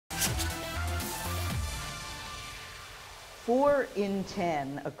4 in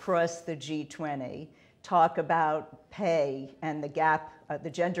 10 across the G20 talk about pay and the gap, the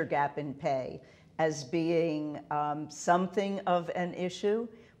gender gap in pay, as being something of an issue.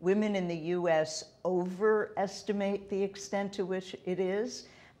 Women in the US overestimate the extent to which it is,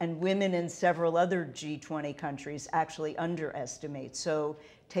 and women in several other G20 countries actually underestimate. So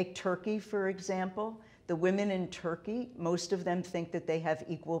take Turkey, for example. The women in Turkey, most of them think that they have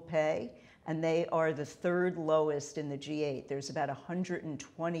equal pay, and they are the 3rd lowest in the G8. There's about a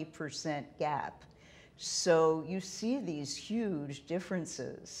 120% gap. So you see these huge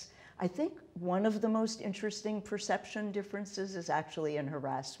differences. I think one of the most interesting perception differences is actually in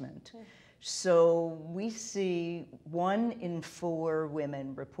harassment. So we see 1 in 4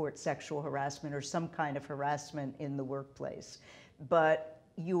 women report sexual harassment or some kind of harassment in the workplace. But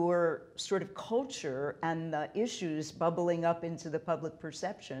your sort of culture and the issues bubbling up into the public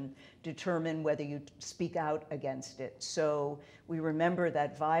perception determine whether you speak out against it. So we remember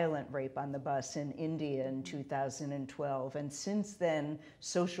that violent rape on the bus in India in 2012. And since then,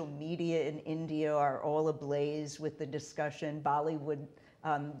 social media in India are all ablaze with the discussion. Bollywood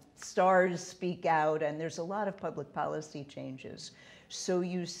stars speak out, and there's a lot of public policy changes. So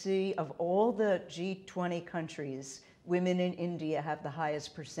you see, of all the G20 countries, women in India have the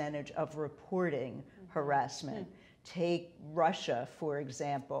highest percentage of reporting harassment. Take Russia, for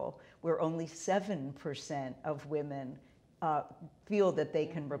example, where only 7% of women feel that they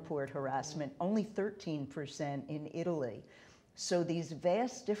can report harassment, only 13% in Italy. So these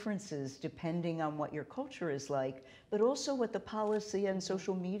vast differences depending on what your culture is like, but also what the policy and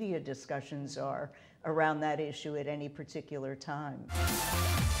social media discussions are around that issue at any particular time.